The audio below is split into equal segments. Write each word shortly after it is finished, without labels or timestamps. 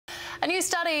A new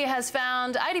study has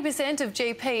found 80% of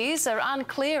GPs are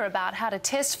unclear about how to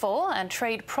test for and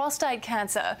treat prostate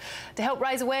cancer. To help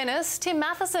raise awareness, Tim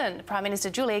Mathieson, Prime Minister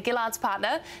Julia Gillard's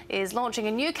partner, is launching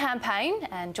a new campaign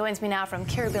and joins me now from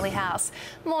Kirribilli House.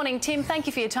 Morning, Tim. Thank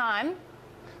you for your time.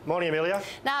 Morning, Amelia.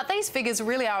 Now, these figures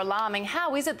really are alarming.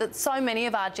 How is it that so many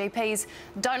of our GPs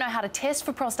don't know how to test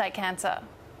for prostate cancer?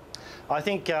 I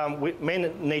think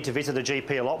men need to visit the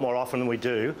GP a lot more often than we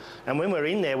do, and when we're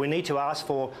in there we need to ask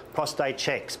for prostate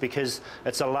checks because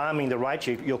it's alarming the rate.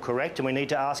 You're correct, and we need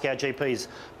to ask our GPs,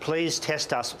 please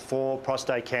test us for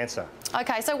prostate cancer.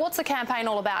 OK, so what's the campaign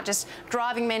all about? Just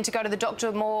driving men to go to the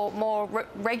doctor more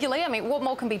regularly? I mean, what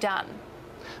more can be done?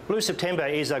 Blue September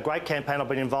is a great campaign I've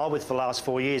been involved with for the last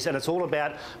 4 years, and it's all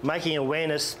about making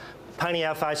awareness, painting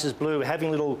our faces blue,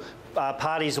 having little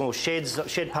parties or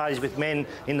shed parties with men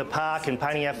in the park and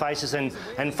painting our faces and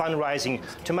fundraising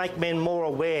to make men more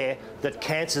aware that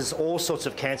cancers, all sorts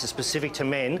of cancers specific to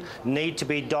men, need to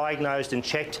be diagnosed and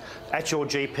checked at your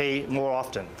GP more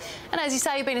often. And as you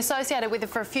say, you've been associated with it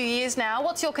for a few years now.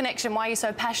 What's your connection? Why are you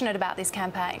so passionate about this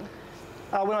campaign?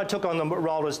 When I took on the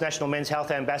role as National Men's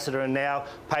Health Ambassador and now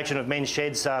patron of men's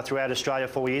sheds throughout Australia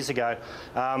 4 years ago,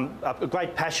 a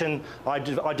great passion I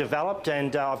developed,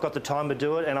 and I've got the time to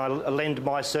do it, and I lend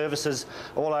my services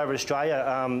all over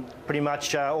Australia pretty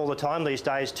much all the time these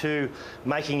days to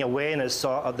making awareness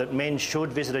that men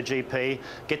should visit a GP,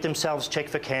 get themselves checked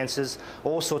for cancers,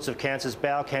 all sorts of cancers,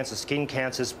 bowel cancers, skin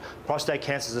cancers, prostate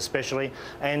cancers especially,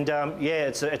 and yeah,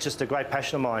 it's just a great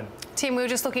passion of mine. Tim, we were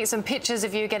just looking at some pictures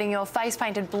of you getting your face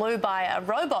painted blue by a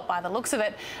robot by the looks of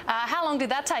it. How long did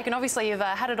that take? And obviously you've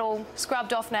had it all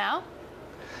scrubbed off now.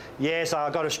 Yes,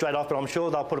 I got it straight off, but I'm sure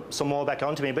they'll put some more back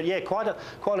onto me. But yeah, quite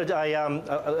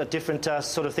a different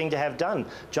sort of thing to have done.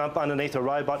 Jump underneath a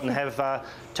robot and have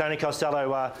Tony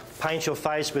Costello paint your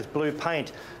face with blue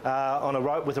paint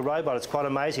with a robot. It's quite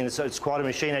amazing. It's quite a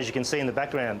machine, as you can see in the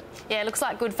background. Yeah, it looks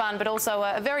like good fun, but also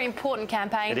a very important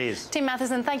campaign. It is. Tim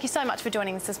Mathieson, thank you so much for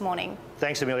joining us this morning.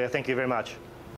 Thanks, Amelia. Thank you very much.